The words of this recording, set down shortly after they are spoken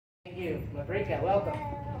Thank you, Mabrika. Welcome.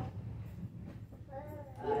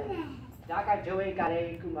 Daka Joey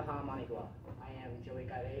Gare Kumaha Manigua. I am Joey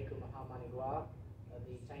Gare Kumaha Manigua of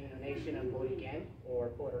the Taino Nation of Borigan, or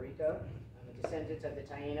Puerto Rico. I'm a descendant of the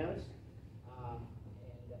Tainos and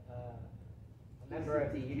a member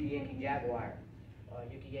of the Yukiyeki Jaguar.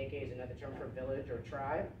 Yukiyeki is another term for village or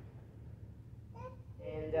tribe.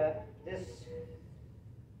 And this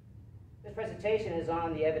presentation is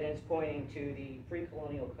on the evidence pointing to the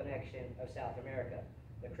pre-colonial connection of South America,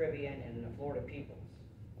 the Caribbean, and the Florida peoples.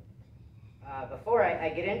 Before I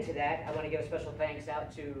get into that, I want to give a special thanks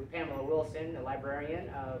out to Pamela Wilson, the librarian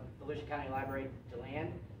of Volusia County Library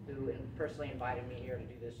DeLand, who personally invited me here to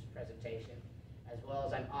do this presentation, as well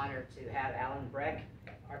as I'm honored to have Alan Breck,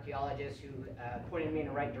 archaeologist, who pointed me in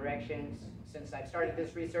the right directions since I started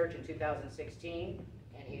this research in 2016,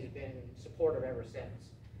 and he's been supportive ever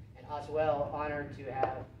since. And as well, honored to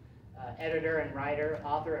have editor and writer,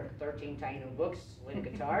 author of 13 Taino books, Lynn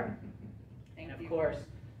Guitar. And of course,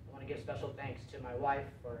 I want to give special thanks to my wife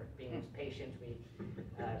for being patient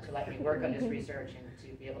to let me work on this research and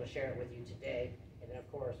to be able to share it with you today. And then of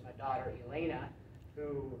course, my daughter, Elena,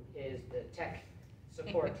 who is the tech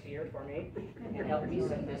support here for me and helped me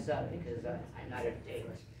set this up because I'm not up to date.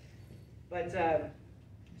 But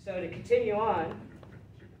so to continue on,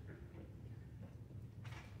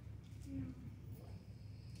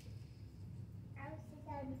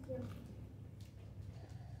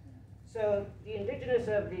 so the indigenous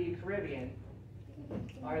of the Caribbean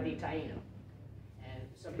are the Taino. And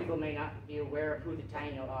some people may not be aware of who the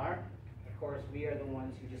Taino are. Of course, we are the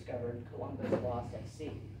ones who discovered Columbus lost at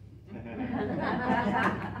sea.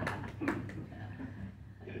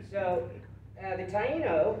 So the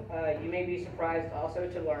Taino, you may be surprised also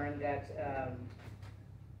to learn that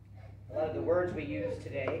a lot of the words we use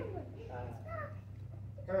today,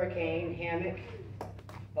 hurricane, hammock,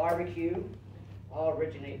 barbecue, all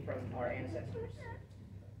originate from our ancestors.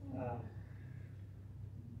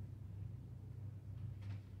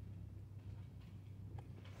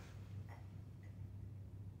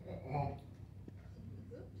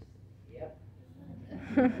 Yep.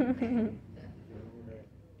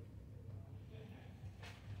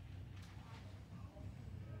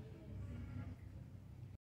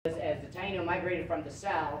 As the Taino migrated from the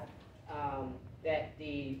south, that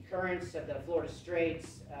the currents of the Florida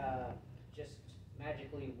Straits just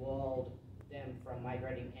magically walled them from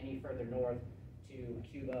migrating any further north to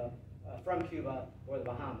Cuba, from Cuba or the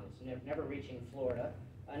Bahamas, never reaching Florida.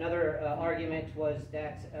 Another argument was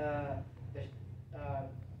that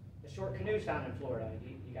the short canoes found in Florida.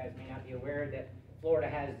 You guys may not be aware that Florida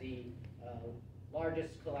has the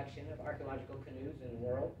largest collection of archaeological canoes in the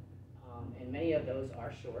world, and many of those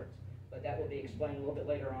are short, but that will be explained a little bit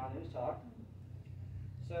later on in the talk.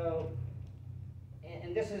 So,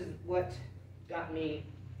 and this is what got me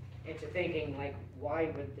into thinking, like, why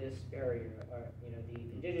would this barrier, the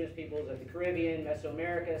indigenous peoples of the Caribbean,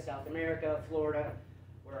 Mesoamerica, South America, Florida,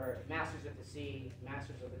 were masters of the sea,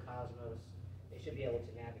 masters of the cosmos. They should be able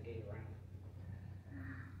to navigate around.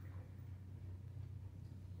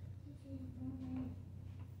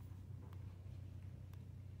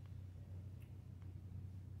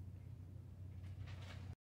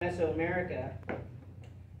 Mesoamerica,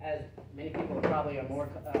 as many people probably are more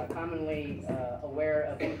commonly aware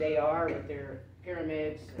of who they are with their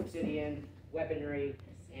pyramids, obsidian, weaponry,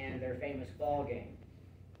 and their famous ball game.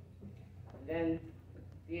 And then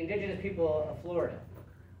the indigenous people of Florida.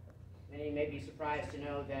 Many may be surprised to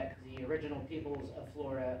know that the original peoples of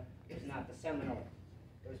Florida is not the Seminole.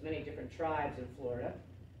 There's many different tribes in Florida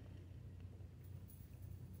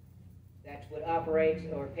that would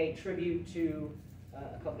operate or pay tribute to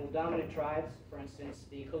a couple of dominant tribes, for instance,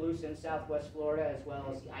 the Calusa in southwest Florida, as well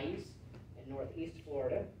as the Ais in northeast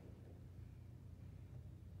Florida.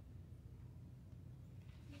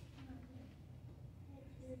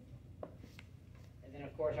 And then,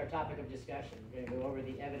 of course, our topic of discussion. We're going to go over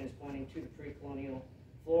the evidence pointing to the pre-colonial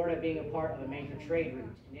Florida being a part of a major trade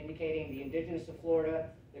route and indicating the indigenous of Florida,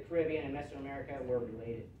 the Caribbean, and Mesoamerica were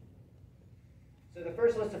related. So the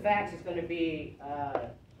first list of facts is going to be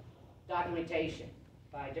documentation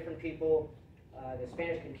by different people, the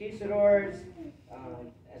Spanish conquistadors,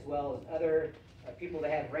 as well as other people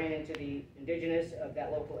that have ran into the indigenous of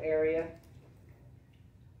that local area,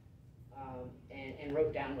 and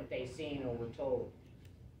wrote down what they've seen or were told.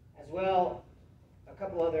 As well, a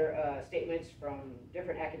couple other statements from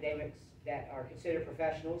different academics that are considered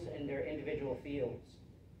professionals in their individual fields.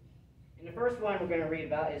 And the first one we're going to read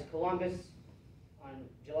about is Columbus on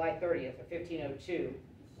July 30th of 1502,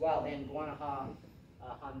 while in Guanaja,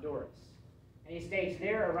 Honduras. And he states,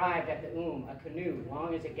 there arrived at the a canoe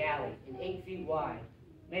long as a galley and 8 feet wide,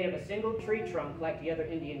 made of a single tree trunk like the other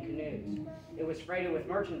Indian canoes. It was freighted with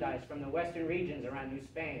merchandise from the western regions around New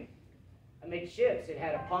Spain. Amidships, it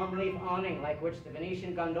had a palm leaf awning like which the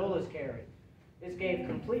Venetian gondolas carried. This gave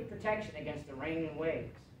complete protection against the rain and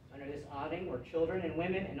waves. Under this awning were children and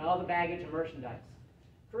women and all the baggage and merchandise.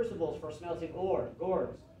 Crucibles for smelting ore,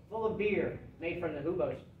 gourds, full of beer made from the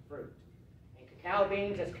hubo fruit, and cacao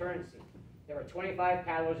beans as currency. There were 25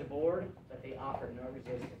 paddlers aboard, but they offered no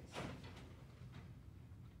resistance.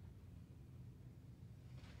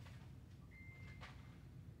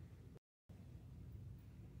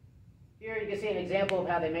 Here you can see an example of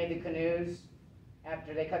how they made the canoes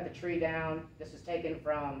after they cut the tree down. This is taken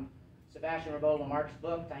from Sebastian Rebolo Lamarck's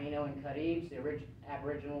book, Taino and Caribs, the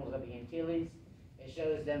Aboriginals of the Antilles. It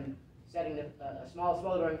shows them setting a small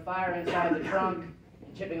smoldering fire inside the trunk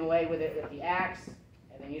and chipping away with it with the axe,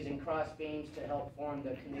 and then using cross beams to help form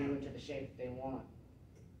the canoe into the shape that they want.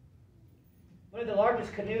 One of the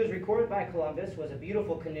largest canoes recorded by Columbus was a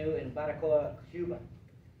beautiful canoe in Baracoa, Cuba,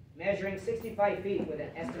 measuring 65 feet with an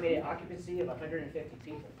estimated occupancy of 150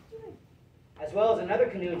 people, as well as another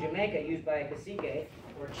canoe in Jamaica used by a cacique,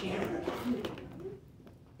 or chief,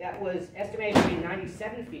 that was estimated to be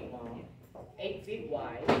 97 feet long, 8 feet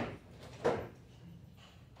wide,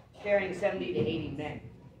 carrying 70 to 80 men.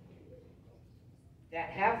 That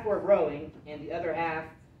half were rowing and the other half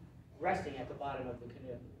resting at the bottom of the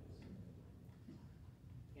canoe.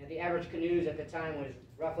 And the average canoes at the time was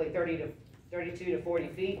roughly 32 to 40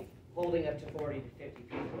 feet, holding up to 40 to 50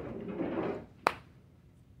 people.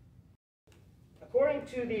 According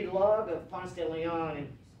to the log of Ponce de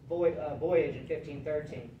Leon's voyage in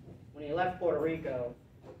 1513, when he left Puerto Rico,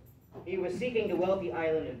 he was seeking the wealthy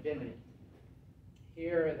island of Bimini.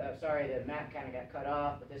 Here, sorry, the map kind of got cut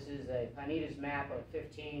off, but this is a Panita's map of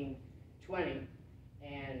 1520,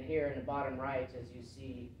 and here in the bottom right, as you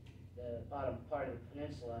see the bottom part of the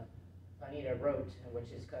peninsula, Panita wrote, which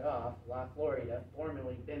is cut off, La Florida,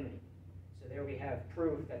 formerly Bimini. So there we have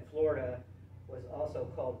proof that Florida was also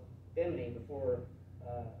called Bimini before,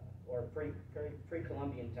 or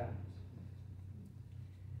pre-Columbian times.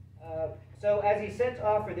 So as he sets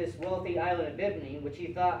off for this wealthy island of Bimini, which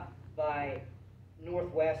he thought by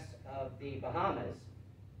northwest of the Bahamas,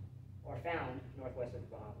 or found northwest of the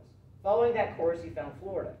Bahamas. Following that course, he found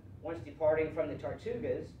Florida. Once departing from the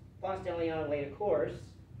Tortugas, Ponce de Leon laid a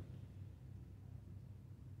course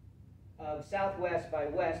of southwest by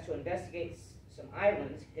west to investigate some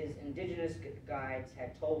islands his indigenous guides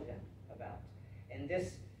had told him about. In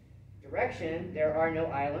this direction, there are no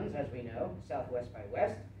islands, as we know, southwest by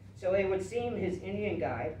west. So it would seem his Indian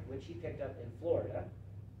guide, which he picked up in Florida,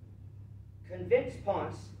 convinced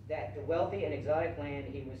Ponce that the wealthy and exotic land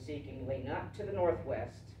he was seeking lay not to the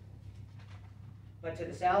northwest, but to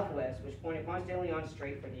the southwest, which pointed Ponce de Leon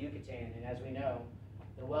straight for the Yucatan. And as we know,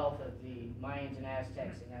 the wealth of the Mayans and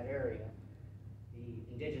Aztecs in that area, the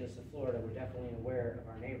indigenous of Florida were definitely aware of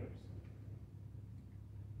our neighbors.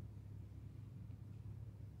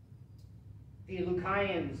 The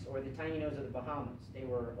Lucayans, or the Tainos of the Bahamas, they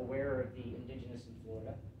were aware of the indigenous in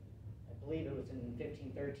Florida. I believe it was in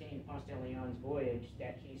 1513, Ponce de Leon's voyage,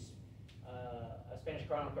 that a Spanish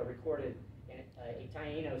chronicler recorded a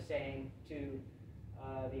Taino saying to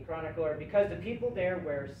the chronicler, because the people there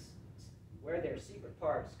wear their secret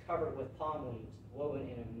parts covered with palm leaves, woven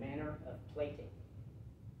in a manner of plaiting.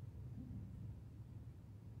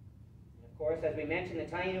 And of course, as we mentioned, the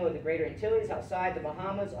Taino of the Greater Antilles outside the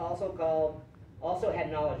Bahamas also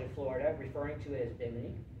had knowledge of Florida, referring to it as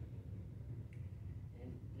Bimini.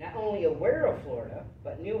 And not only aware of Florida,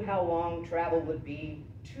 but knew how long travel would be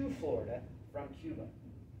to Florida from Cuba.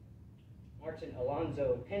 Martin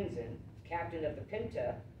Alonso Pinzon, captain of the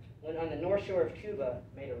Pinta, when on the north shore of Cuba,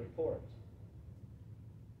 made a report.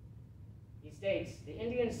 He states, the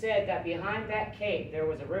Indians said that behind that cape there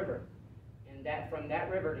was a river, and that from that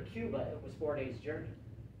river to Cuba it was 4 days' journey.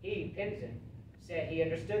 He, Pinzon, said he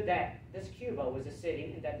understood that this Cuba was a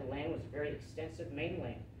city and that the land was a very extensive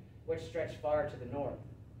mainland, which stretched far to the north,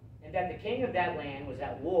 and that the king of that land was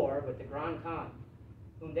at war with the Grand Khan,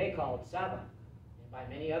 whom they called Saba, and by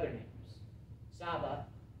many other names. Saba,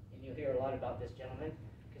 and you'll hear a lot about this gentleman,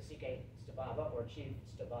 Cacique Stababa, or Chief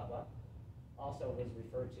Stababa, also was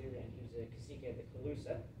referred to, and he was a cacique of the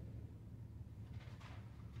Calusa.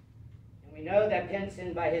 And we know that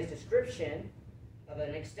Pinzon, by his description of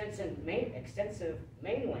an extensive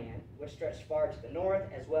mainland, which stretched far to the north,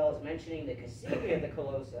 as well as mentioning the cacique of the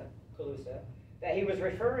Calusa, that he was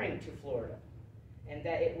referring to Florida, and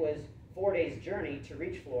that it was 4 days' journey to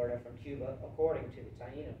reach Florida from Cuba, according to the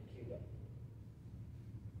Taino of Cuba.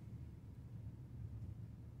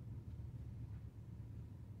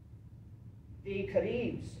 The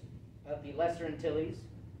Caribs of the Lesser Antilles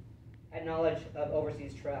had knowledge of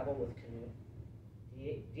overseas travel with canoe.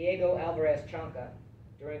 Diego Alvarez Chanca,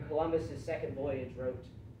 during Columbus's second voyage, wrote,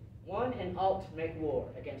 "One and alt make war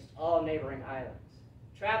against all neighboring islands,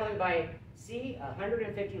 traveling by sea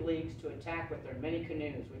 150 leagues to attack with their many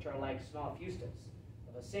canoes, which are like small fustas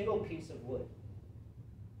of a single piece of wood."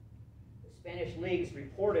 The Spanish leagues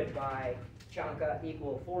reported by Chanca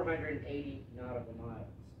equal 480 nautical miles.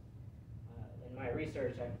 In my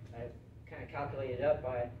research, I've kind of calculated up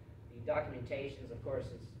by the documentations. Of course,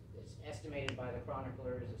 it's estimated by the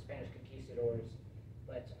chroniclers, the Spanish conquistadors,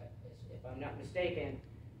 but if I'm not mistaken,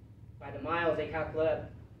 by the miles they calculate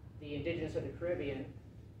up, the indigenous of the Caribbean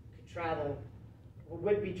could travel,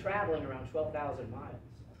 would be traveling around 12,000 miles.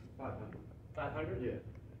 500. 500? Yeah.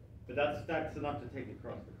 But that's enough to take it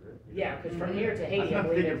across the Caribbean. Yeah, because from here to Haiti, I That's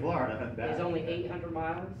believe not Florida, is only 800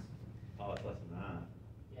 miles. Oh, it's less than that.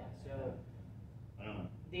 Yeah, so I don't know.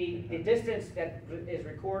 the distance that is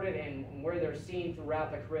recorded and where they're seen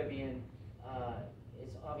throughout the Caribbean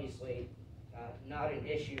is obviously not an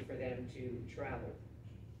issue for them to travel.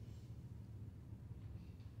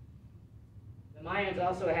 The Mayans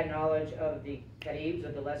also had knowledge of the Caribs,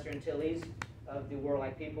 of the Lesser Antilles, of the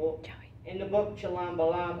warlike people. In the book Chalam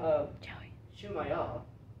Balam of Shumayal,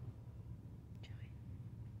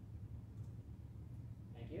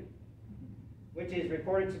 thank you, which is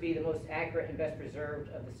reported to be the most accurate and best preserved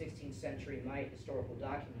of the 16th century Maya historical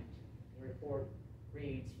document. The report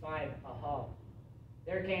reads, 5 Ahal.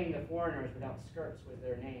 There came the foreigners without skirts was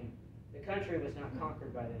their name. The country was not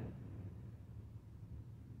conquered by them.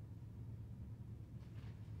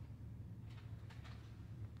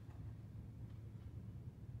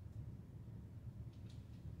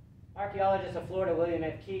 Archaeologist of Florida, William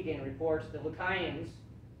F. Keegan, reports the Lucayans,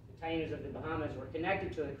 the Tainos of the Bahamas, were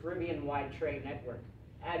connected to a Caribbean-wide trade network.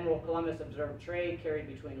 Admiral Columbus observed trade carried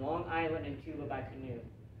between Long Island and Cuba by canoe.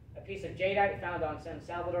 A piece of jadeite found on San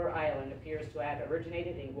Salvador Island appears to have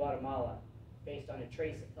originated in Guatemala, based on a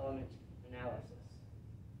trace element analysis.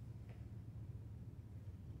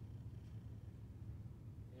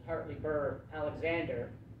 And Hartley Burr Alexander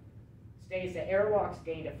states that Arawaks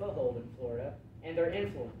gained a foothold in Florida, and their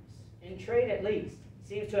influence, in trade at least,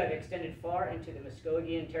 seems to have extended far into the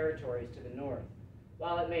Muskogean territories to the north,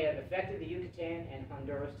 while it may have affected the Yucatan and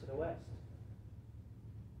Honduras to the west.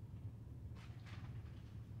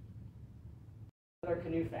 Other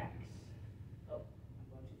canoe facts. Oh, I'm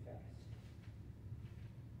going too fast.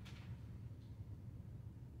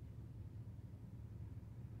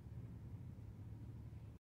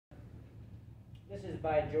 This is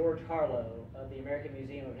by George Harlow of the American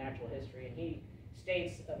Museum of Natural History, and he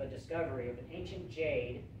states of a discovery of an ancient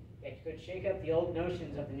jade that could shake up the old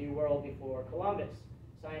notions of the New World before Columbus.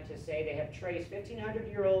 Scientists say they have traced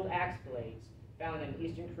 1,500-year-old axe blades found in the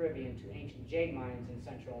Eastern Caribbean to ancient jade mines in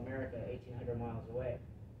Central America, 1,800 miles away.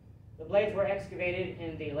 The blades were excavated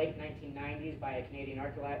in the late 1990s by a Canadian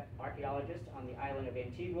archaeologist on the island of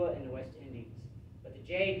Antigua in the West Indies. But the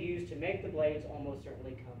jade used to make the blades almost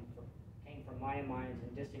certainly came from Maya mines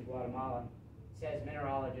in distant Guatemala, says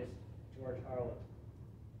mineralogist George Harlow.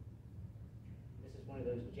 This is one of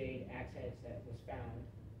those jade axe heads that was found.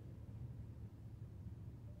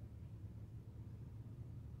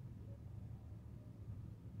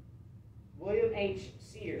 William H.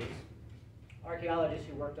 Sears, archaeologist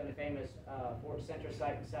who worked on the famous Fort Center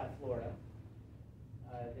site in South Florida.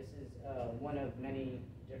 This is one of many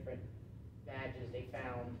different badges they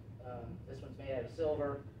found. This one's made out of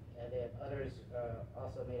silver. They have others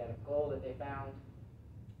also made out of gold that they found.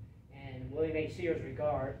 And William H. Sears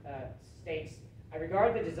states, "I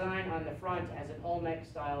regard the design on the front as an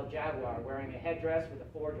Olmec-style jaguar wearing a headdress with a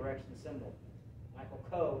 4-direction symbol." Michael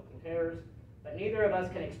Coe compares, "But neither of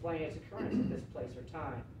us can explain its occurrence at this place or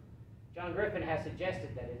time. John Griffin has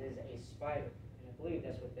suggested that it is a spider, and I believe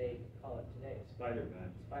that's what they call it today. Spider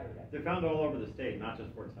badge. Spider badge. They're found all over the state, not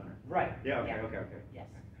just Fort Center. Right. Yeah, okay, yeah. okay. Yes.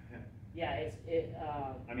 Yeah,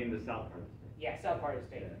 I mean the south part of the state. Yeah, south part of the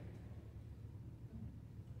state. Yeah.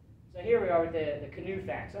 So here we are with the canoe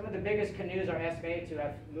facts. Some of the biggest canoes are estimated to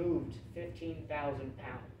have moved 15,000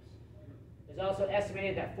 pounds. It's also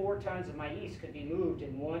estimated that 4 tons of maize could be moved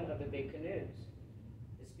in one of the big canoes.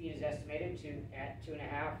 The speed is estimated at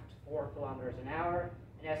 2.5 to 4 kilometers an hour,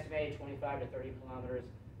 an estimated 25 to 30 kilometers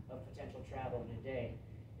of potential travel in a day.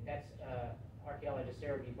 And that's archaeologist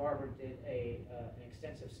Sarah B. Barber did an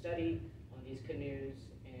extensive study on these canoes,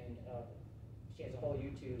 and she has a whole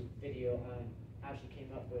YouTube video on how she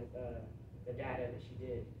came up with the data that she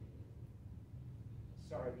did.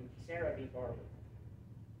 Sarah B. Barber.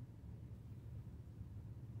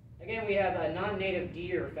 Again, we have a non-native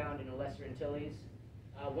deer found in the Lesser Antilles,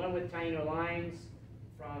 one with Taino lines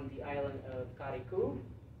from the island of Cuatio.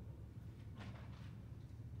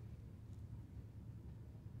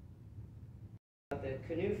 The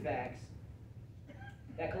canoe facts,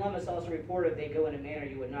 that Columbus also reported they go in a manner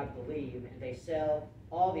you would not believe, and they sell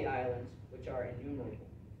all the islands, which are innumerable,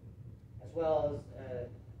 as well as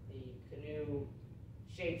the canoe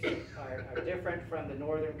shapes are different from the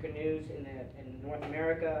northern canoes in North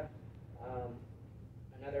America.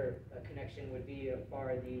 Another connection would be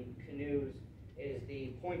for the canoes is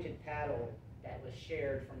the pointed paddle that was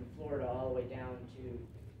shared from Florida all the way down to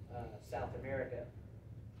South America.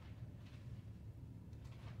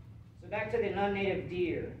 So back to the non-native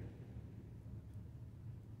deer.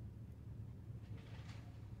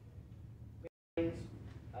 To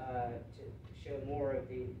show more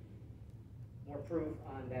proof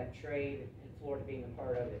on that trade and Florida being a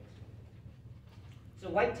part of it. So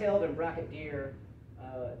white-tailed and brocket deer,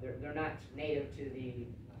 they're not native to the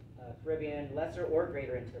Caribbean, Lesser or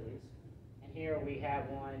Greater Antilles. And here we have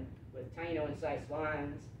one with Taino incised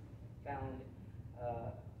lines found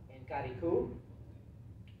in Cuatio.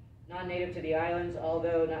 Non-native to the islands,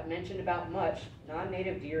 although not mentioned about much,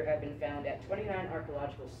 non-native deer have been found at 29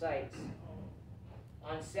 archaeological sites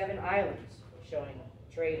on 7 islands, showing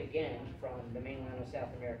trade again from the mainland of South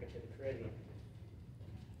America to the Caribbean.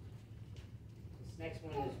 This next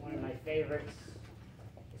one is one of my favorites.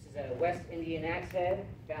 This is a West Indian axe head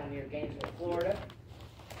found near Gainesville, Florida.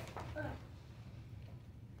 And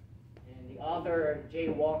the author, J.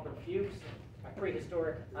 Walker Fuchs, A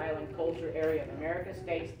Prehistoric Island Culture Area of America,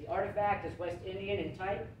 states the artifact is West Indian in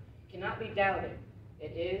type, cannot be doubted.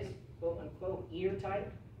 It is, quote unquote, ear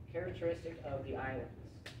type, characteristic of the islands.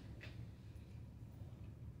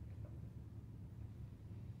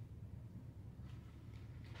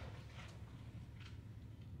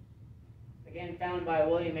 Again, found by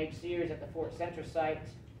William H. Sears at the Fort Central site,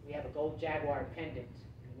 we have a gold jaguar pendant.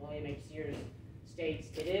 And William H. Sears states,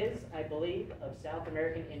 it is, I believe, of South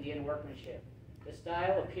American Indian workmanship. The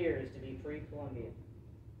style appears to be pre-Columbian.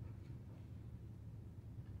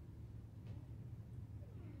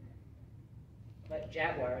 But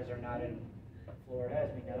jaguars are not in Florida,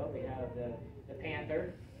 as we know. We have the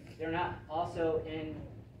panther. They're not also in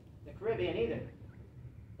the Caribbean either.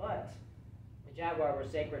 But the jaguar were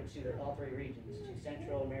sacred to all 3 regions, to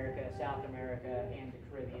Central America, South America, and the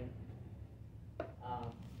Caribbean.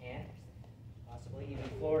 And possibly even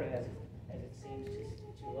Florida, as it seems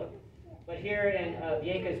to look. But here in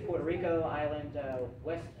Vieques, Puerto Rico island,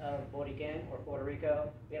 west of Boriken, or Puerto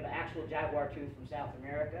Rico, we have an actual jaguar tooth from South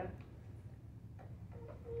America.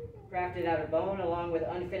 Crafted out of bone along with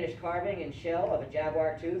unfinished carving and shell of a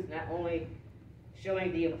jaguar tooth, not only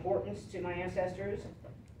showing the importance to my ancestors,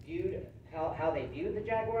 viewed how they viewed the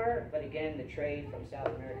jaguar, but again, the trade from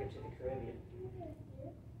South America to the Caribbean.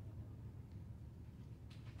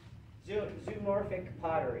 Zoomorphic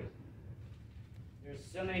pottery. There's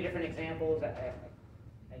so many different examples.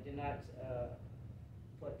 I did not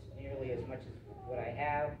put nearly as much as what I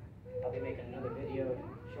have. I'll be making another video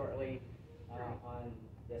shortly on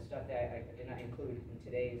the stuff that I did not include in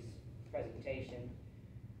today's presentation.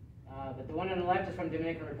 But the one on the left is from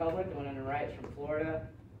Dominican Republic. The one on the right is from Florida.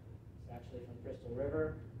 It's actually from Crystal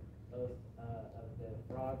River, both of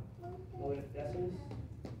the frog motif vessels.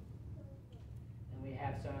 And we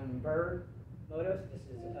have some bird motifs. This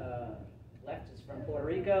is left is from Puerto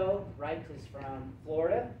Rico, right is from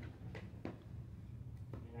Florida. And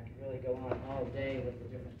I could really go on all day with the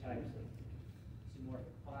different types of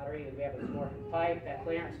zoomorphic pottery. We have a zoomorphic pipe that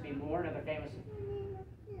Clarence B. Moore, another famous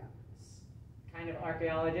kind of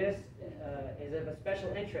archaeologist, is of a special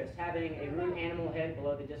interest, having a rude animal head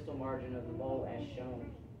below the distal margin of the bowl as shown.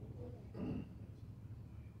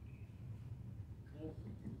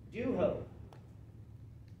 Duho.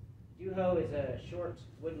 Duho is a short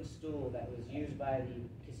wooden stool that was used by the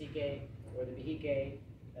cacique or the vihique,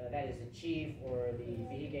 that is the chief or the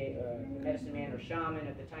vihique, the medicine man or shaman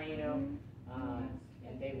of the Taino,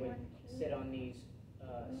 and they would sit on these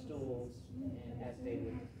stools and as they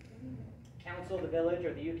would counsel the village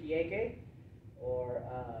or the ukieke, or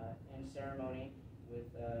in ceremony with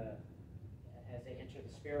as they enter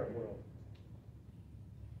the spirit world.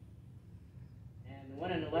 And the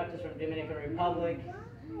one on the left is from Dominican Republic.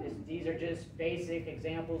 These are just basic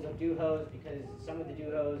examples of duhos, because some of the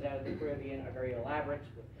duhos out of the Caribbean are very elaborate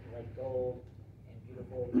with red gold and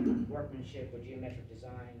beautiful workmanship with geometric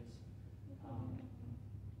designs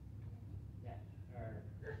that are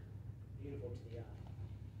beautiful to the eye.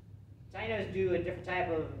 Tainos do a different type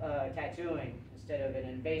of tattooing. Instead of an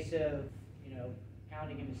invasive,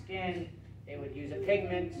 pounding in the skin, They would use a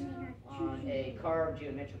pigment on a carved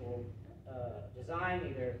geometrical design,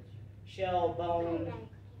 either shell, bone,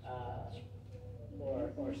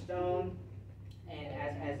 or stone.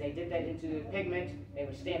 And as they did that into the pigment, they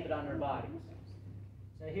would stamp it on their bodies.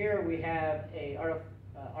 So here we have a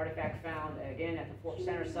artifact found again at the Fort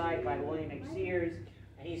Center site by William H. Sears,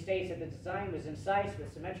 and he states that the design was incised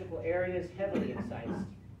with symmetrical areas heavily incised,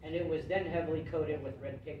 and it was then heavily coated with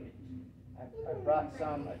red pigment. I brought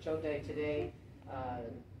some achote today.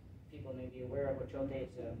 People may be aware of achote.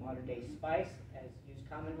 It's a modern day spice as used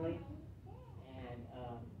commonly, and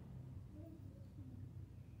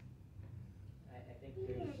I think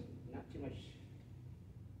there's not too much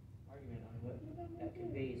argument on what that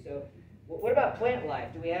could be. So what about plant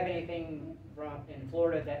life? Do we have anything in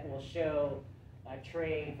Florida that will show a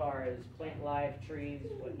trait as far as plant life, trees,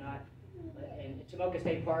 whatnot? In Tomoka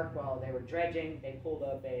State Park, while they were dredging, they pulled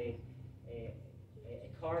up a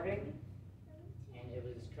carving, and it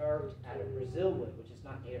was carved out of Brazil wood, which is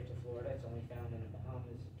not native to Florida. It's only found in the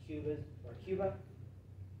Bahamas, Cuba.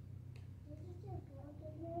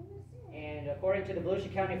 And according to the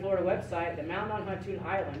Volusia County, Florida website, the mound on Huntoon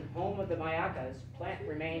Island, home of the Mayacas, plant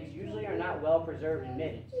remains usually are not well preserved in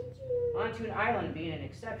middens, Huntoon Island being an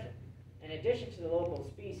exception. In addition to the local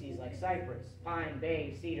species like cypress, pine,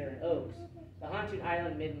 bay, cedar, and oaks, the Huntoon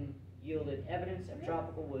Island midden yielded evidence of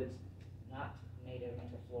tropical woods not native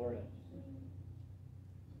to Florida.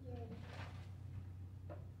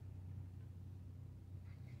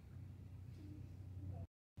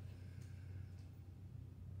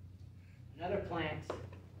 Another plant,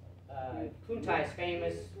 kuntai is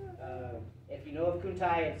famous. If you know of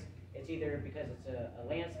kuntai, it's either because it's a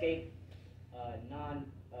landscape,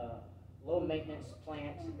 low maintenance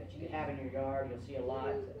plant that you can have in your yard. You'll see a lot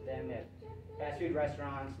of them at fast food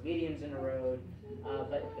restaurants, medians in the road.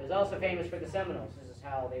 But it was also famous for the Seminoles. This is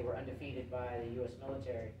how they were undefeated by the U.S.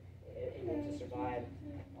 military, able to survive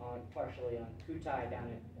partially on kuntai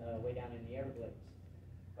way down in the Everglades.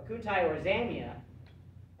 Kuntai or zamia,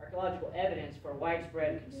 archaeological evidence for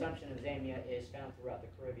widespread consumption of zamia is found throughout the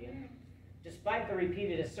Caribbean. Despite the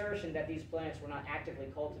repeated assertion that these plants were not actively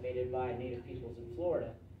cultivated by native peoples in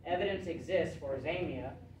Florida, evidence exists for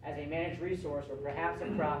zamia as a managed resource or perhaps a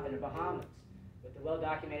crop in the Bahamas. With the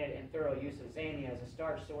well-documented and thorough use of zamia as a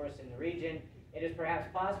starch source in the region, it is perhaps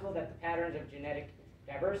possible that the patterns of genetic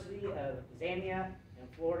diversity of zamia in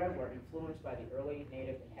Florida were influenced by the early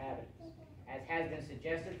native inhabitants, as has been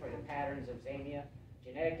suggested for the patterns of zamia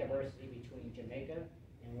genetic diversity between Jamaica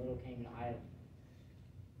and Little Cayman Island.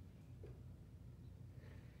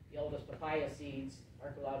 The oldest papaya seeds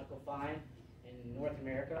archaeological find in North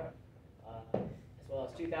America, as well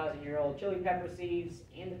as 2,000-year-old chili pepper seeds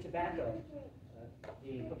and the tobacco.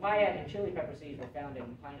 The papaya and chili pepper seeds were found in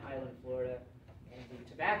Pine Island, Florida, and the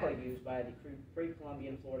tobacco used by the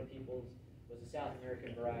pre-Columbian Florida peoples was a South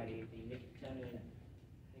American variety, the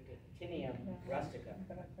Nicotinium rustica.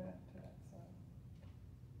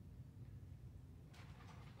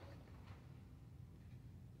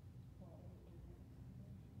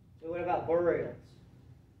 So what about burials?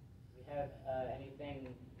 Do we have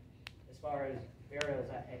anything as far as burials?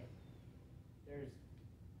 There's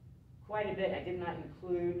quite a bit I did not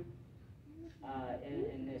include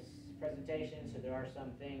in this presentation, so there are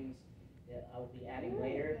some things that I'll be adding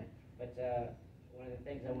later. But one of the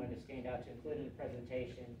things I wanted to stand out to include in the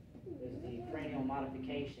presentation was the cranial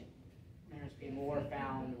modification. Clarence P. Moore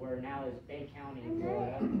found where now is Bay County,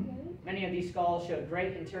 Florida. Many of these skulls showed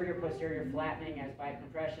great interior-posterior flattening as by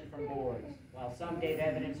compression from boards, while some gave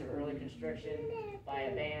evidence of early constriction by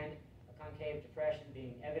a band, a concave depression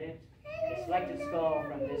being evident. The selected skull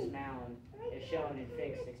from this mound is shown in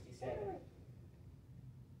Fig 67.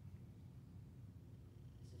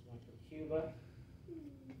 This is one from Cuba.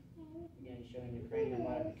 Again, showing the cranial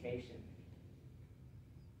modification.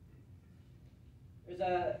 There's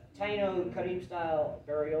a Taino Carib-style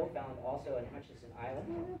burial found also in Hutchinson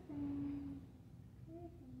Island.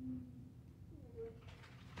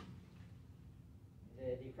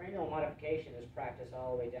 The cranial modification is practiced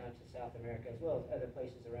all the way down to South America as well as other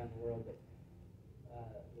places around the world, but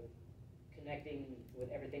with connecting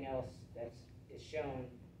with everything else that is shown,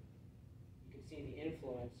 you can see the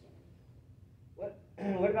influence.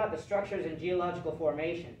 What about the structures and geological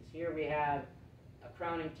formations? Here we have a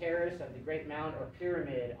crowning terrace of the Great Mound or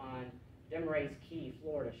Pyramid on Demarates Key,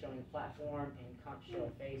 Florida, showing platform and conch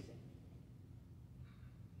shell facing.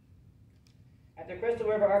 At the Crystal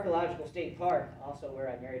River Archaeological State Park, also where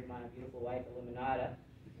I married my beautiful wife, Illuminata,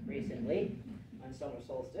 recently on summer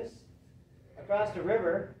solstice, across the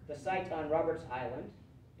river, the site on Roberts Island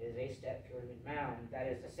is a step pyramid mound. That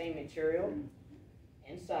is the same material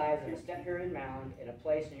and size of a step period mound in a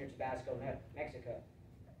place near Tabasco, Mexico.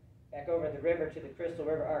 Back over the river to the Crystal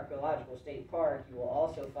River Archaeological State Park, you will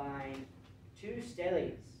also find 2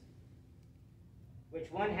 steles, which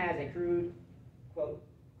one has a quote,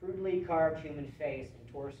 crudely carved human face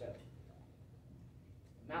and torso.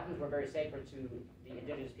 The mountains were very sacred to the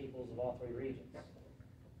indigenous peoples of all 3 regions.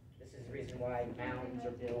 This is the reason why mounds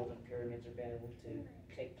are built and pyramids are built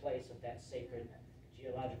to take place of that sacred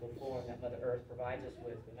geological form that Mother Earth provides us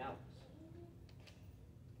with, the mountains.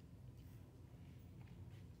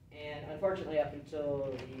 And unfortunately, up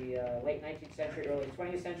until the late 19th century, early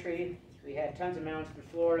 20th century, we had tons of mounds through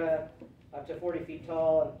Florida, up to 40 feet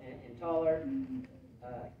tall and taller.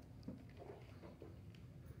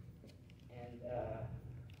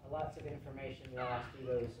 Lots of information lost through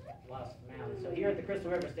those lost mounds. So here at the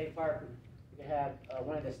Crystal River State Park, we have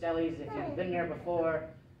one of the steles. If you've been there before,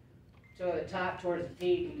 to the top towards the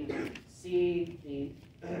peak, you can see the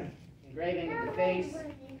engraving of the face.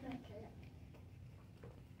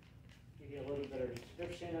 Give you a little bit of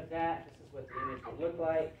description of that. This is what the image would look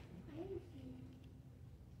like.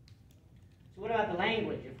 So what about the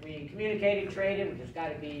language? If we communicated, traded, there's got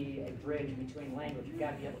to be a bridge between language. You've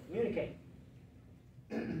got to be able to communicate.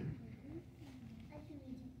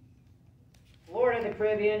 Florida, the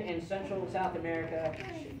Caribbean, and Central South America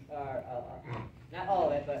are, not all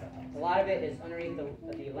of it, but a lot of it is underneath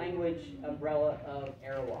the language umbrella of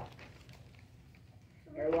Arawak.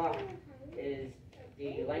 Arawak is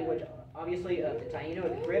the language, obviously, of the Taino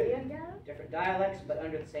of the Caribbean, different dialects, but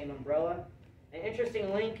under the same umbrella. An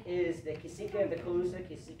interesting link is the Cacique of the Calusa,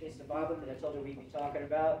 Cacique Sababa, that I told you we'd be talking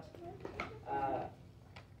about.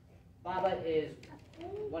 Baba is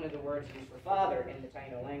one of the words used for father in the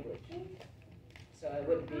Taino language. So it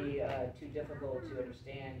wouldn't be too difficult to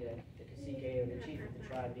understand the cacique or the chief of the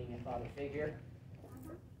tribe being a father figure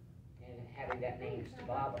and having that name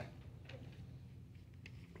Baba.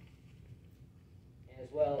 And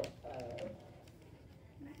as well,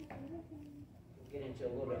 we'll get into a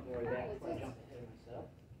little bit more of that before I jump ahead of myself.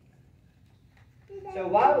 So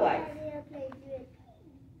wildlife.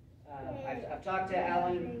 I've talked to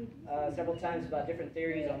Alan several times about different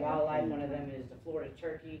theories on wildlife. One of them is the Florida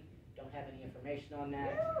turkey. Don't have any information on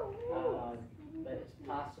that, but it's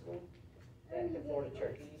possible that the Florida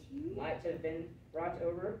turkeys might have been brought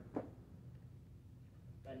over,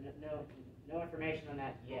 but no information on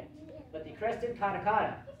that yet. But the crested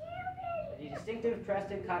catacata, the distinctive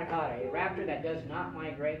crested catacata, a raptor that does not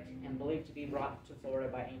migrate and believed to be brought to Florida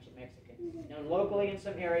by ancient Mexicans, known locally in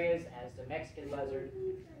some areas as the Mexican buzzard.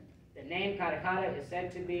 The name catacata is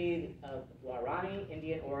said to be of Guarani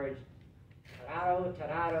Indian origin,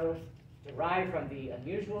 tararo, derived from the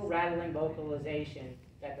unusual rattling vocalization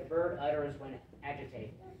that the bird utters when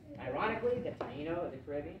agitated. Ironically, the Taino of the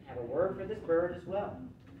Caribbean have a word for this bird as well,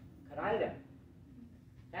 carida,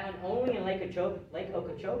 found only in Lake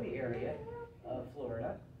Okeechobee area of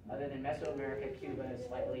Florida, other than Mesoamerica, Cuba, and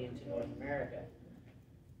slightly into North America.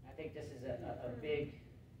 I think this is a big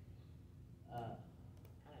kind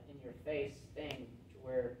of in-your-face thing to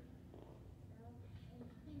where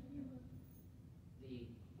the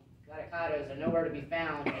catacatas are nowhere to be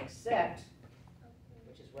found except,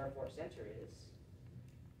 which is where Fort Center is,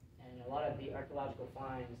 and a lot of the archaeological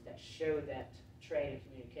finds that show that trade and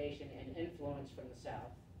communication and influence from the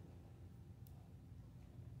south.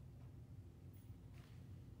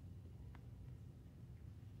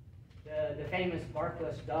 The famous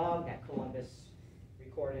barkless dog that Columbus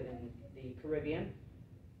recorded in the Caribbean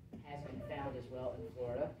has been found as well in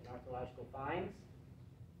Florida in archaeological finds.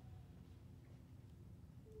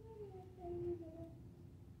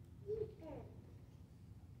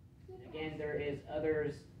 Again, there is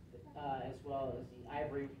others as well as the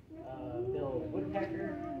ivory-billed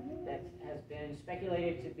woodpecker that has been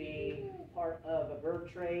speculated to be part of a bird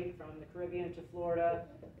trade from the Caribbean to Florida,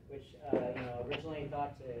 which originally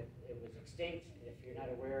thought it was extinct. If you're not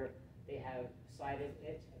aware, they have cited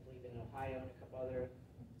it, I believe in Ohio and a couple other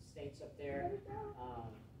states up there,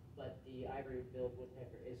 but the ivory-billed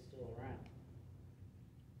woodpecker is still around.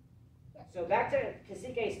 So back to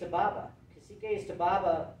Cacique Sababa. Cacique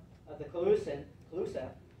Sababa of the Calusa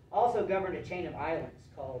also governed a chain of islands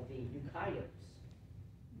called the Lucayos.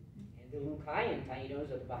 And the Lucayan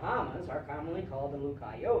Tainos of the Bahamas are commonly called the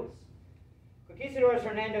Lucayos. Conquistador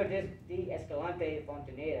Hernando de Escalante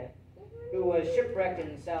Fontaneda, who was shipwrecked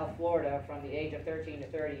in South Florida from the age of 13 to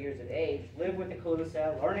 30 years of age, lived with the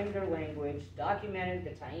Calusa, learning their language, documented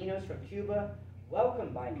the Tainos from Cuba,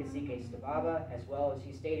 welcomed by Cacique Sababa, as well as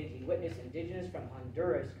he stated he witnessed indigenous from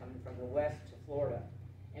Honduras coming from the west to Florida,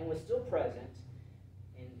 and was still present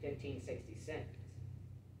in 1566.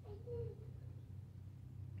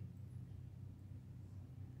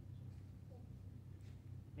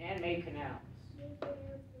 Man-made canals.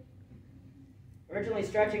 Originally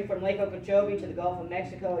stretching from Lake Okeechobee to the Gulf of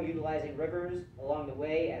Mexico, utilizing rivers along the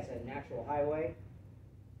way as a natural highway.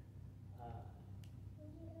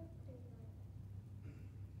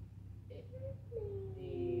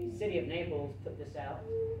 The city of Naples put this out.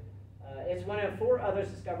 It's one of 4 others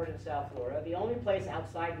discovered in South Florida, the only place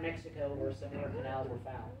outside Mexico where similar canals were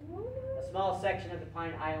found. A small section of the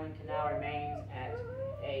Pine Island Canal remains at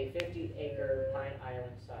a 50-acre Pine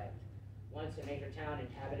Island site, once a major town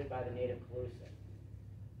inhabited by the native Calusa.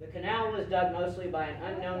 The canal was dug mostly by an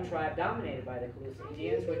unknown tribe dominated by the Calusa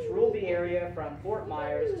Indians, which ruled the area from Fort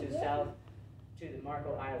Myers to south to the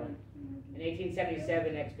Marco Island. An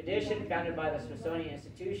 1877 expedition founded by the Smithsonian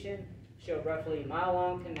Institution showed roughly a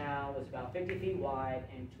mile-long canal was about 50 feet wide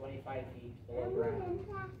and 25 feet below ground.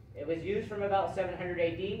 It was used from about 700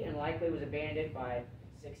 AD and likely was abandoned by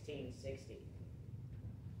 1660.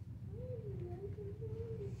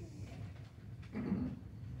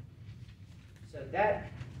 So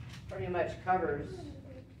that pretty much covers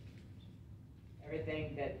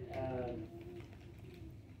everything that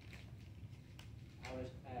I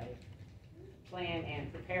was planned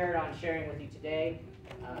and prepared on sharing with you today.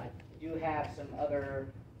 I do have some other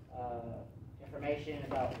information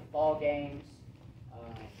about ball games.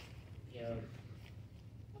 You know,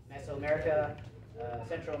 Mesoamerica,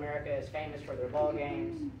 Central America is famous for their ball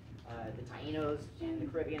games. The Tainos in the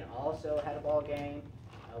Caribbean also had a ball game.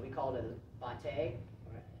 We called it a bate,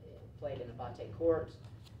 played in a bate court.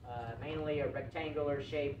 Mainly a rectangular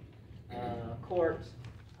shaped court,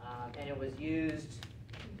 and it was used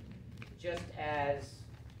just as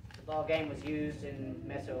the ball game was used in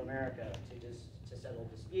Mesoamerica to settle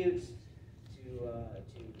disputes, to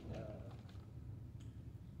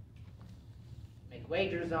make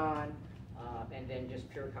wagers on, and then just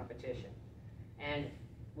pure competition. And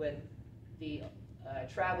with the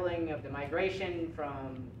traveling of the migration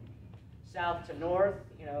from south to north,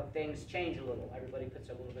 you know, things change a little. Everybody puts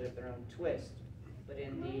a little bit of their own twist. But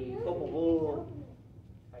in the Popol Vuh,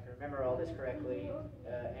 if I can remember all this correctly,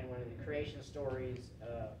 and one of the creation stories,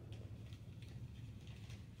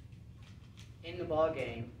 in the ball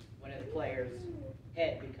game, one of the players'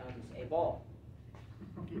 head becomes a ball.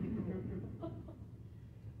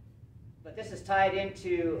 But this is tied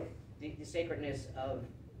into the sacredness of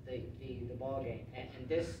the ball game, and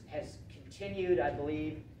this has continued, I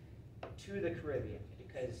believe, to the Caribbean,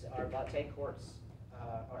 because our bate courts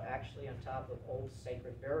are actually on top of old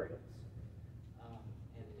sacred burials.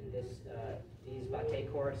 And these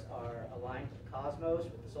bate courts are aligned to the cosmos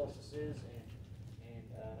with the solstices and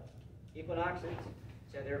equinoxes,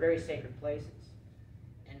 so they're very sacred places.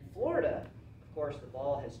 In Florida, of course, the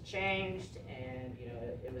ball has changed, and you know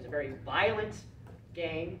it was a very violent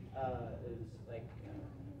game. It was like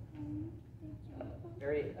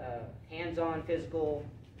very hands-on, physical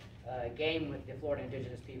game with the Florida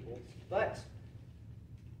indigenous peoples. But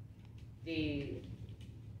the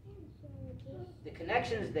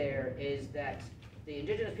connections there is that the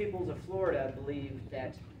indigenous peoples of Florida believed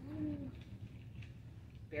that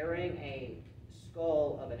burying a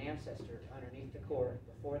skull of an ancestor underneath the court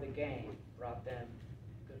before the game brought them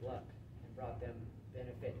good luck and brought them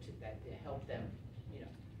benefit to help them, you know,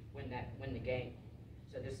 win the game.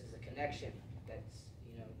 So this is a connection that's,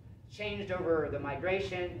 you know, changed over the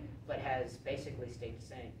migration, but has basically stayed the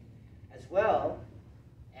same. As well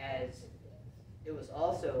as it was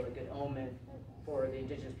also a good omen for the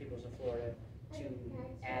indigenous peoples of Florida to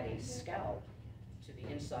add a scalp to the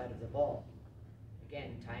inside of the ball.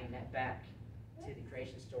 Again, tying that back to the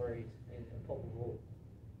creation stories in Popol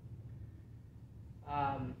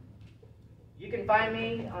Vuh. You can find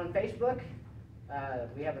me on Facebook.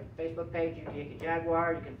 We have a Facebook page, Yiki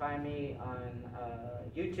Jaguar. You can find me on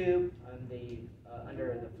YouTube on the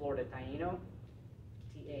under the Florida Taino,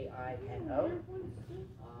 Taino.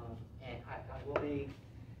 And I will be.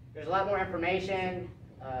 There's a lot more information,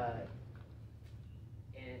 and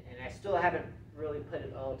I still haven't really put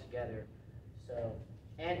it all together. So,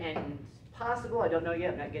 and it's possible, I don't know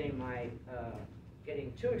yet. I'm not getting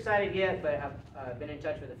getting too excited yet, but I've been in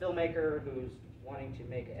touch with a filmmaker who's wanting to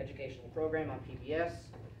make an educational program on PBS.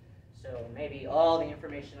 So maybe all the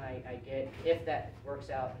information I get, if that works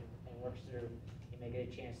out and works through, you may get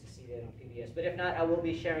a chance to see that on PBS. But if not, I will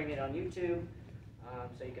be sharing it on YouTube.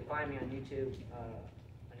 So you can find me on YouTube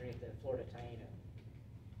underneath the Florida Taino.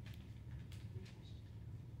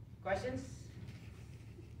 Questions?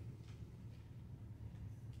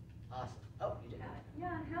 Awesome. Oh, you did.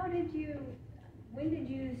 Yeah, when did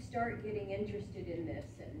you start getting interested in this,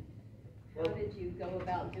 and how did you go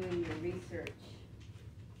about doing your research?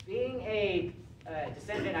 Being a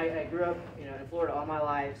descendant. I grew up, in Florida all my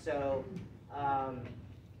life. So,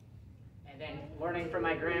 and then learning from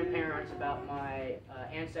my grandparents about my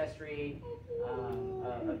ancestry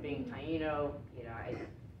of being Taino.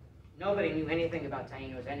 Nobody knew anything about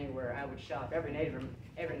Tainos anywhere. I would shop every Native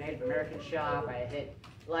American shop. I hit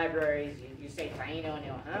libraries. You say Taino, and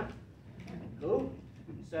they'll, huh? Who?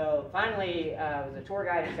 So finally, I was a tour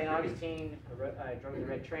guide in St. Augustine. I drove the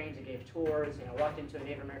red trains and gave tours, and I walked into a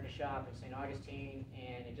Native American shop in St. Augustine,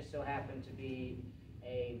 and it just so happened to be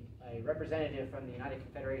a representative from the United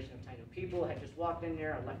Confederation of Taino People had just walked in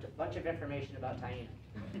there and left a bunch of information about Taino.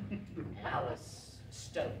 And I was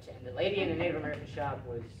stoked, and the lady in the Native American shop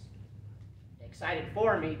was excited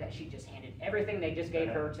for me that she just handed everything they just gave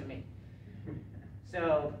her to me.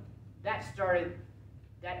 So that started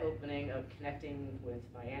that opening of connecting with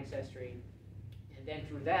my ancestry, and then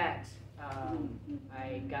through that,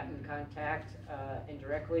 I got in contact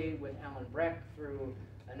indirectly with Alan Breck through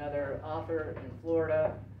another author in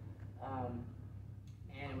Florida,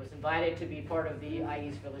 and was invited to be part of the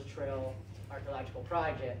IE's Village Trail Archaeological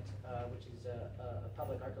Project, which is a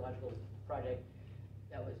public archaeological project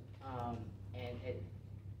that was, and it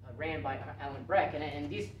ran by Alan Breck, and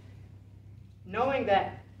these, knowing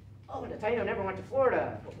that, oh, the Taino never went to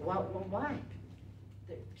Florida. Well, why?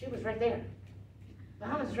 Cuba's right there.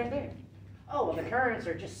 Bahamas is right there. Oh, well, the currents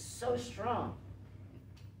are just so strong.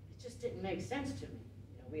 It just didn't make sense to me.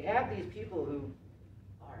 We have these people who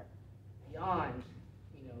are beyond,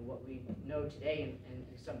 what we know today in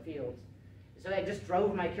some fields. So that just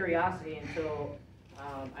drove my curiosity until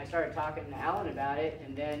I started talking to Alan about it,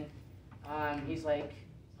 and then he's like,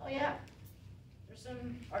 oh yeah, there's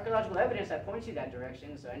some archaeological evidence that points you that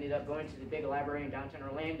direction. So I ended up going to the big library in downtown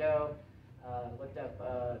Orlando, looked up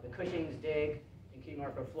the Cushing's dig in Key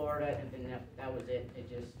Norfolk, Florida, and then that was it.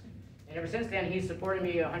 And ever since then, he's supported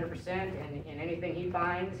me 100%, and anything he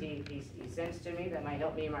finds, he sends to me that might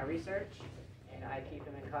help me in my research, and I keep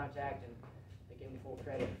him in contact, and I give him full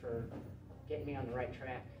credit for getting me on the right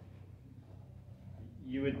track.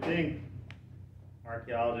 You would think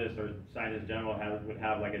archaeologists or scientists in general would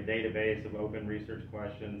have like a database of open research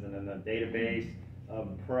questions, and then a database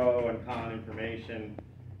of pro and con information,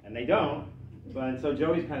 and they don't. But so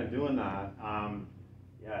Joey's kind of doing that.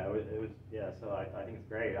 So I think it's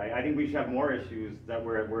great. I think we should have more issues that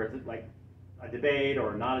where it's like a debate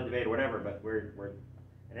or not a debate or whatever, but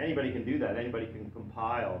and anybody can do that. Anybody can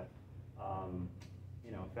compile,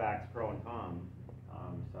 facts pro and con.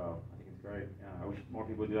 So I think it's great. I wish more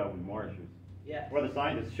people would do that with more issues. Yeah. Or the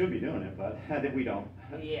scientists should be doing it, but that we don't.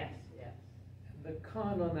 Yes. The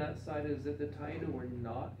con on that side is that the Taino were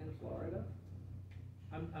not in Florida.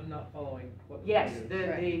 I'm not following what. Yes,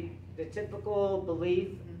 the typical belief,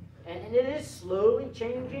 and it is slowly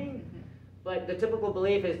changing, but the typical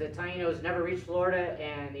belief is that Tainos never reached Florida,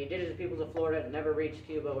 and the indigenous peoples of Florida never reached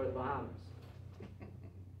Cuba or the Bahamas.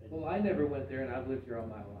 Well, I never went there, and I've lived here all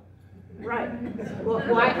my life. Right. Well,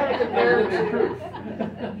 I kind of compare it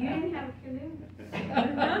to. You didn't have a canoe.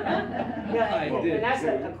 Yeah, and that's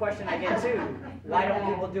a question I get too. Why don't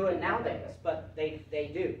people do it nowadays? But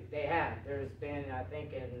they do. They have. There's been, I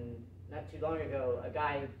think, not too long ago, a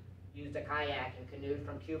guy used a kayak and canoed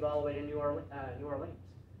from Cuba all the way to New Orleans.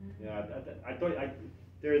 Yeah, I thought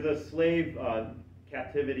there's a slave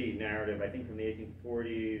captivity narrative, I think, from the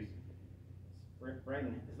 1840s. Right?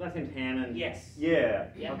 His last name's Hammond. Yes. Yeah.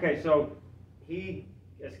 Yeah. Okay, so he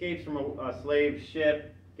escapes from a slave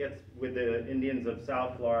ship, gets with the Indians of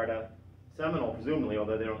South Florida, Seminole presumably,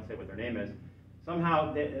 although they don't say what their name is.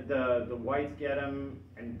 Somehow the whites get him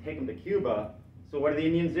and take him to Cuba. So what do the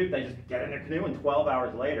Indians do? They just get in their canoe, and 12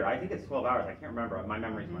 hours later, I think it's 12 hours, I can't remember, my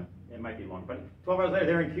memory's it might be long, but 12 hours later,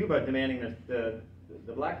 they're in Cuba demanding the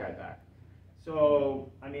black guy back.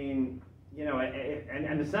 So, I mean,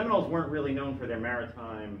 and the Seminoles weren't really known for their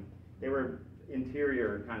maritime, they were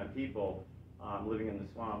interior kind of people living in the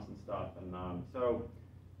swamps and stuff. And so,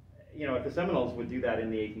 if the Seminoles would do that in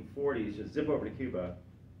the 1840s, just zip over to Cuba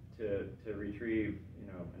to retrieve,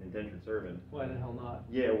 an indentured servant. Why the hell not?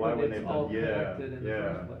 Yeah, why wouldn't they? It's all Yeah. connected in the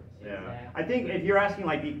first place. Exactly. I think if you're asking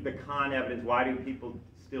like the con evidence, why do people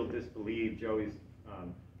still disbelieve Joey's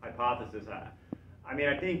hypothesis? I mean,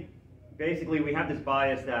 I think basically we have this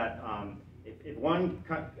bias that if one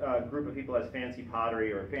group of people has fancy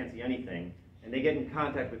pottery or fancy anything, and they get in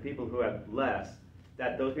contact with people who have less,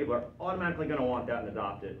 that those people are automatically going to want that and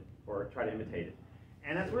adopt it or try to imitate it.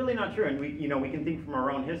 And that's really not true. And we can think from our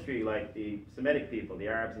own history, like the Semitic people, the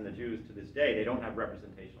Arabs and the Jews to this day, they don't have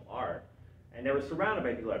representational art. And they were surrounded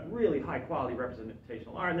by people who had really high quality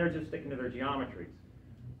representational art, and they're just sticking to their geometries.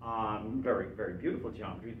 Very, very beautiful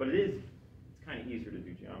geometries, but it's kind of easier to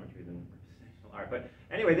do geometry than representational All right, but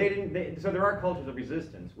anyway, they didn't. So there are cultures of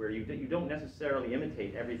resistance where you don't necessarily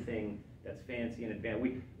imitate everything that's fancy and advanced.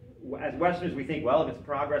 As Westerners, we think, well, if it's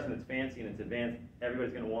progress and it's fancy and it's advanced,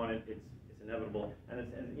 everybody's going to want it. It's inevitable,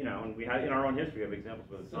 and you know, and we have in our own history we have examples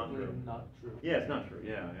where it's not Simply true. not true. Yeah, it's not true.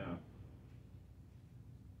 Yeah, yeah.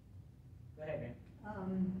 Go ahead, man.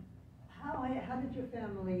 How did your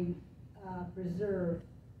family preserve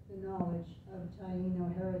the knowledge of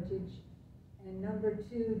Taino heritage? And number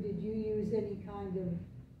two, did you use any kind of,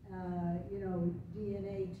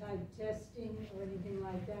 DNA type testing or anything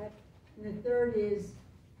like that? And the third is,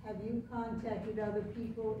 have you contacted other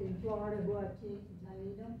people in Florida who are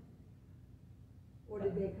Taino? Or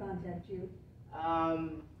did they contact you?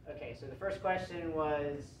 Okay, so the first question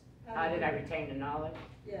was, how did I retain the knowledge?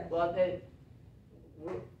 Yes. Well, the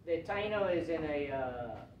Taino is in a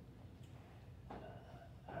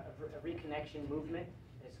reconnection movement.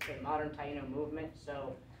 It's a modern Taino movement.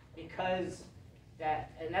 So because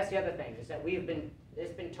that, and that's the other thing, is that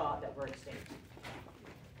it's been taught that we're extinct.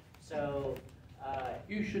 So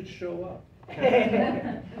You should show up.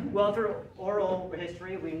 well, through oral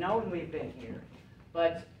history, we've known we've been here,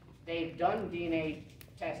 but they've done DNA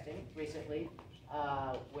testing recently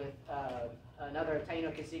with another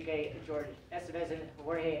Taino cacique, Jorge Estevez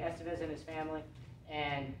and his family,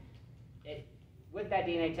 and with that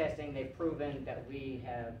DNA testing, they've proven that we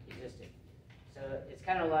have existed. So it's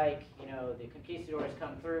kind of like, the conquistadors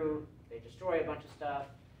come through, they destroy a bunch of stuff,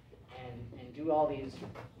 and do all these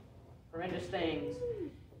horrendous things,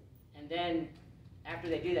 and then after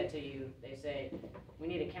they do that to you, they say, we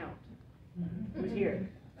need a count. Who's here?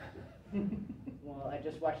 Well, I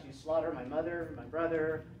just watched you slaughter my mother, my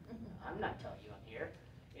brother. I'm not telling you I'm here,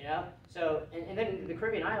 So, and then the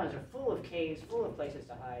Caribbean islands are full of caves, full of places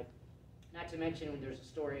to hide. Not to mention there's a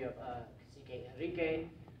story of Cacique Enrique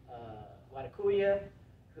Guadacuya,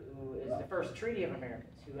 who is the first treaty of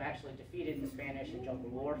Americans, who actually defeated the Spanish in jungle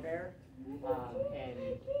warfare.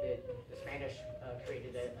 And the Spanish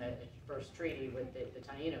created a first treaty with the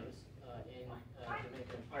Tainos in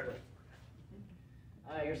Dominican Republic.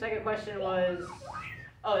 Your second question was,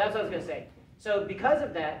 oh, that's what I was going to say. So because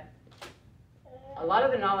of that, a lot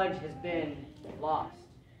of the knowledge has been lost.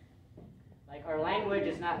 Like our language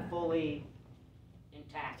is not fully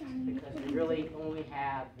intact because we really only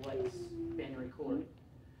have what's been recorded.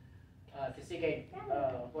 Cacique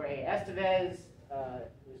Jorge Estevez, has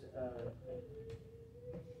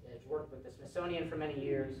worked with the Smithsonian for many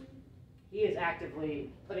years. He is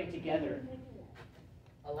actively putting together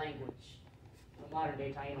a language, a modern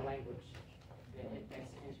day Taino language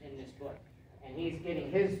that's in this book. And he's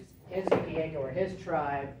getting his Cacique or his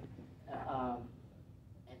tribe,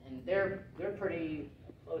 and they're pretty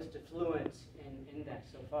close to fluent in that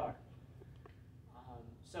so far.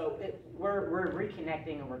 So we're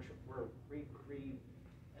reconnecting and we're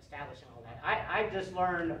re-establishing all that. I just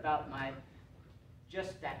learned about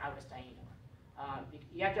just that I was Taino.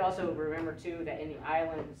 You have to also remember too that in the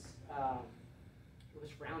islands, it was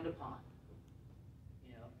frowned upon.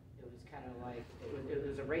 It was kind of like it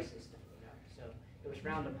was a racist thing. So it was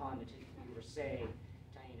frowned upon that you were say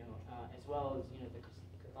Taino, as well as the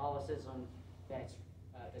Catholicism that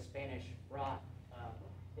the Spanish brought.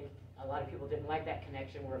 A lot of people didn't like that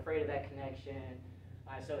connection, were afraid of that connection,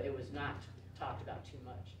 so it was not talked about too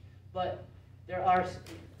much. But there are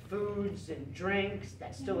foods and drinks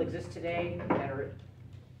that still exist today that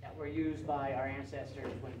were used by our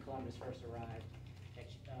ancestors when Columbus first arrived, that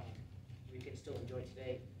we can still enjoy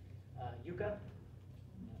today. Yuca,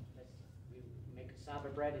 we make cassava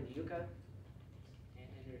bread in the yuca, and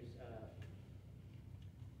there's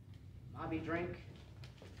mabi drink,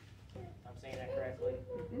 if I'm saying that correctly.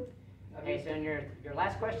 Okay, so your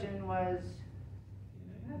last question was?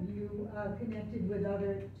 Have you connected with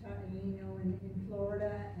other Taino in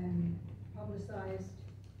Florida and publicized?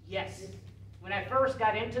 Yes. When I first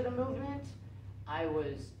got into the movement, I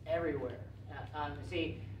was everywhere.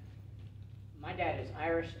 See, my dad is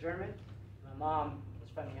Irish German. My mom was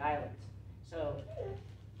from the islands. So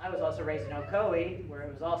I was also raised in Ocoee, where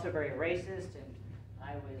it was also very racist, and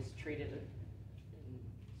I was treated in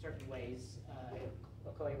certain ways.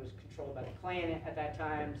 Ocoee was controlled by the Klan at that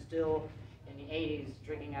time, still in the 80s,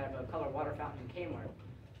 drinking out of a colored water fountain in Kmart.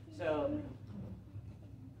 So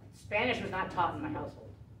Spanish was not taught in my household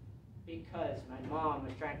because my mom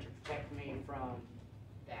was trying to protect me from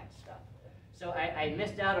that stuff. So I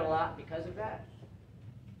missed out a lot because of that.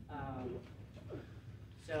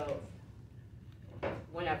 So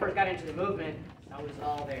when I first got into the movement, I was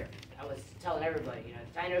all there. I was telling everybody,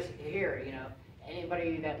 Taino's here,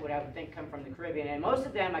 anybody that would I would think come from the Caribbean, and most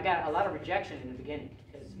of them I got a lot of rejection in the beginning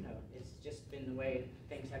because it's just been the way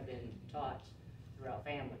things have been taught. throughout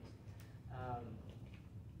families.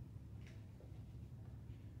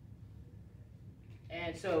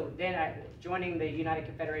 And so then joining the United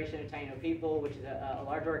Confederation of Taino People, which is a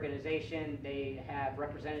large organization. They have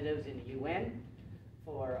representatives in the UN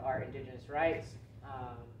for our indigenous rights,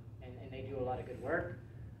 and they do a lot of good work.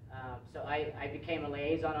 So I became a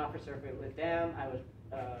liaison officer with them. I was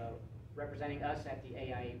representing us at the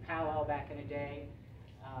AIA powwow back in the day.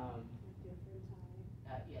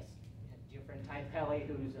 Yes, Different Tai Pele,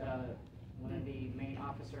 who's one of the main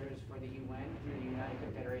officers for the UN, through the United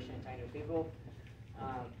Confederation of Taino People.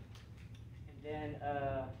 And then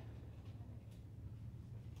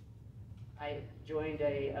I joined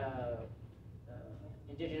a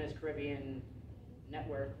indigenous Caribbean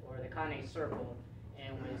network, or the Kane Circle,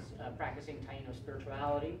 and was practicing Taino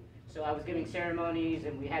spirituality. So I was giving ceremonies,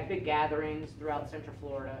 and we had big gatherings throughout Central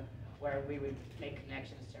Florida where we would make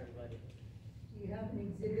connections to everybody. Do you have an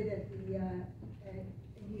exhibit at the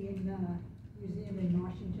Indian Museum in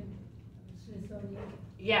Washington, Smithsonian?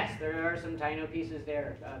 Yes, there are some Taino pieces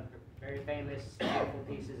there, very famous, beautiful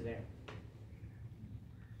pieces there.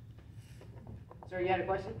 Sir, you had a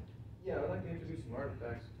question? Yeah, I'd like to introduce some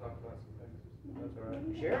artifacts and talk about some things, if that's all right.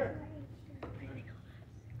 Sure. I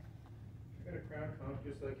got a crown conch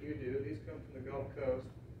just like you do. These come from the Gulf Coast.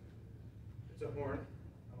 It's a horn.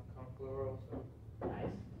 I'm a conch blower also.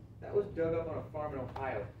 Nice. That was dug up on a farm in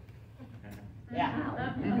Ohio.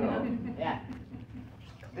 Yeah. Yeah.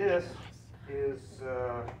 This is,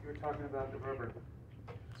 you were talking about the rubber.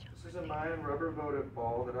 This is a Mayan rubber votive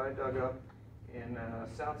ball that I dug up in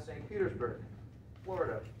South St. Petersburg,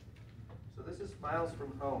 Florida. So this is miles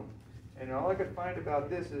from home. And all I could find about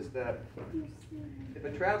this is that if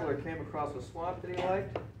a traveler came across a swamp that he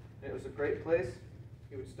liked, and it was a great place,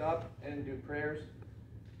 he would stop and do prayers,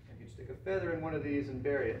 and he'd stick a feather in one of these and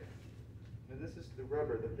bury it. Now this is the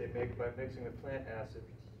rubber that they make by mixing with plant acid.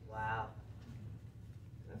 Wow.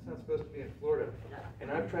 That's not supposed to be in Florida.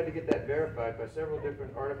 And I've tried to get that verified by several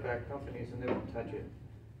different artifact companies, and they won't touch it.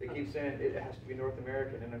 They keep saying it has to be North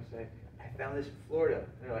American, and I'm saying, I found this in Florida.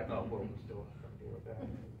 And they're like, oh, well, we still have to deal with that.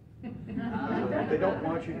 So they don't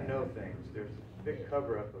want you to know things. There's a big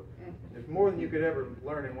cover-up of, there's more than you could ever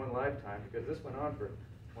learn in one lifetime, because this went on for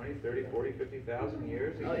 20, 30, 40, 50,000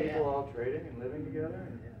 years. These people all trading and living together.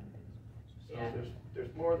 And so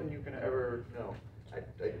there's more than you can ever know. I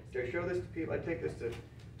show this to people. I take this to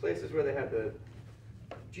places where they have the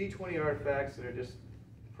G20 artifacts that are just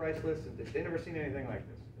priceless, and they've never seen anything like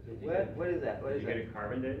this. What is that? What is You that? get it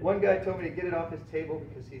carbon dated? One guy told me to get it off his table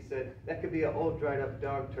because he said that could be an old dried up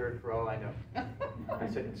dog turd for all I know. I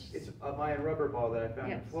said it's a Mayan rubber ball that I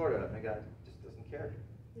found in Florida, and the guy just doesn't care.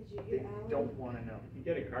 They don't want to know. You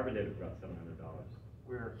get it carbon dated for about $700.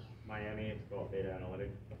 Where? Miami, it's called Beta Analytic.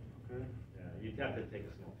 Okay. Yeah, you'd have to take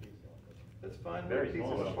a small piece off. That's fine. Very Little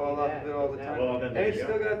small, pieces though. fall off of it all the time. Well, then and there it's you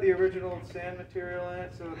still go. got the original sand material in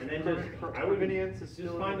it, so And then just, I would provenience is still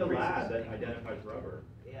just in find the a lab creases. that identifies rubber.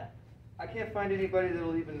 Yeah. I can't find anybody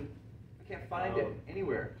that'll even, I can't find it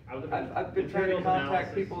anywhere. I was I've been trying to materials contact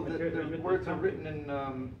analysis. people that Materials- their words are written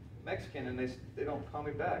in Mexican, and they don't call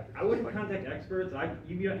me back. I wouldn't contact experts.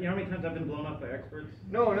 You know how many times I've been blown up by experts?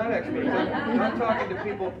 No, not experts. I'm talking to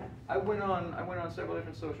people. I went on several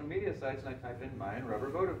different social media sites, and I typed in Mayan rubber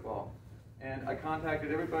votive ball, and I contacted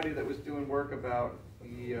everybody that was doing work about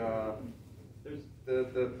the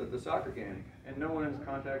soccer game, and no one has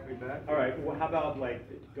contacted me back. All right, well, how about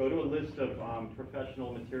go to a list of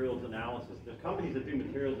professional materials analysis. There's companies that do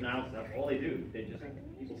materials analysis, that's all they do. They just,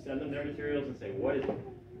 people send them their materials and say, what is it?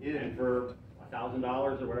 Yeah. And for $1,000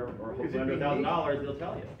 or whatever, or hopefully under $1,000, they'll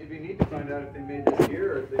tell you. It'd be neat to find out if they made this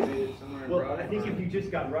here or if they made it somewhere in Well, Broad. I think if you just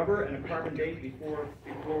got rubber and a carbon date before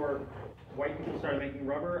white people started making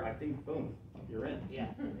rubber, I think, boom, you're in. Yeah.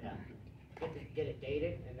 Get it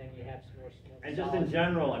dated, and then you have some more. And just in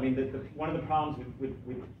general, I mean, one of the problems with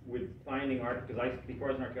finding art, because before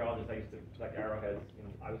I was an archaeologist, I used to collect arrowheads. You know,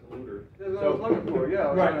 I was a looter. That's what I was looking for,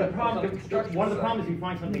 yeah. Right. One of the problems is you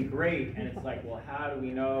find something great, and it's like, well, how do we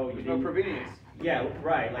know? There's no provenience. Yeah,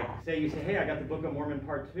 right. Like, you say, hey, I got the Book of Mormon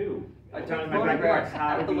Part 2. I It's took on my back photographs porch.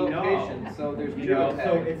 How at do the we know? location, so there's You know, geotag.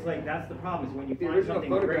 so it's like that's the problem is when you The find original something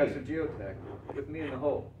photographs great. are geotag with me in the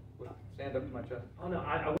hole, with sand up to my chest. Oh no,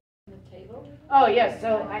 I Oh yes,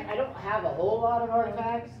 so I don't have a whole lot of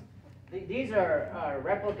artifacts. These are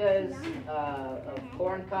replicas of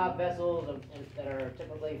corn cob vessels that are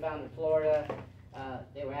typically found in Florida.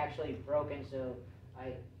 They were actually broken, so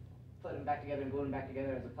I put them back together and glued them back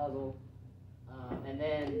together as a puzzle. And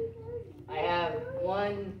then I have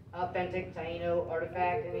one authentic Taino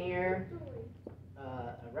artifact in here,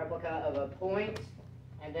 a replica of a point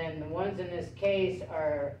And then the ones in this case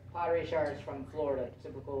are pottery shards from Florida,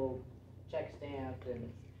 typical check stamped,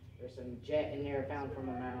 and there's some jet in here found from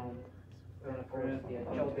a mound. And of course, yeah,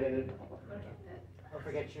 jolted. Don't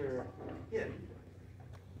forget your. Yeah.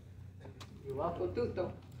 You're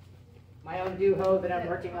welcome. My own duho that I'm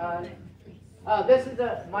working on. This is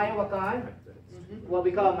a Mayawakan. What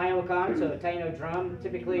we call a Mayawakan, so a Taino drum.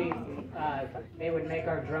 Typically, they would make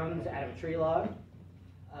our drums out of a tree log.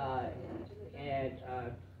 And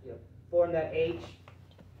you form that H,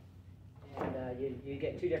 and you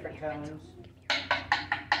get two different tones.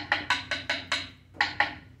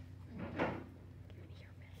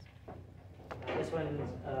 This one's,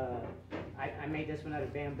 I made this one out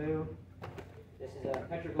of bamboo. This is a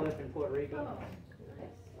petroglyph in Puerto Rico.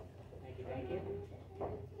 Thank you, thank you.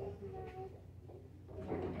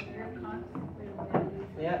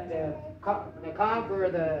 Yeah, the conch or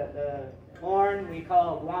the horn we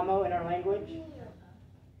call guamo in our language.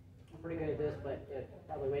 I'm pretty good at this, but it's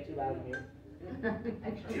probably way too loud in here.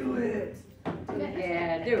 Do it.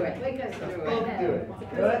 Yeah, do it. Make us do it. Do it.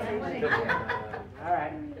 Do it. All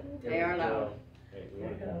right. They are loud.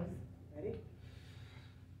 Ready?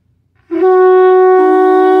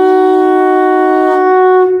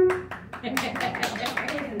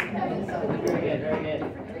 Very good, very good.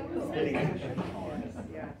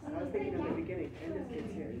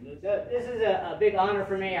 So this is a big honor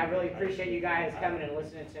for me. I really appreciate you guys coming and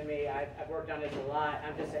listening to me. I've worked on this a lot.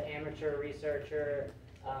 I'm just an amateur researcher.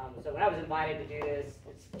 So when I was invited to do this,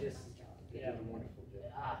 it's just, you know,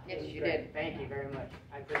 Yes, you great. did. Thank you very much.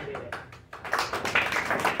 I appreciate it.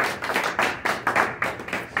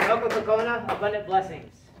 Smoke Kokona, abundant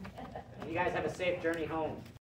blessings. You guys have a safe journey home.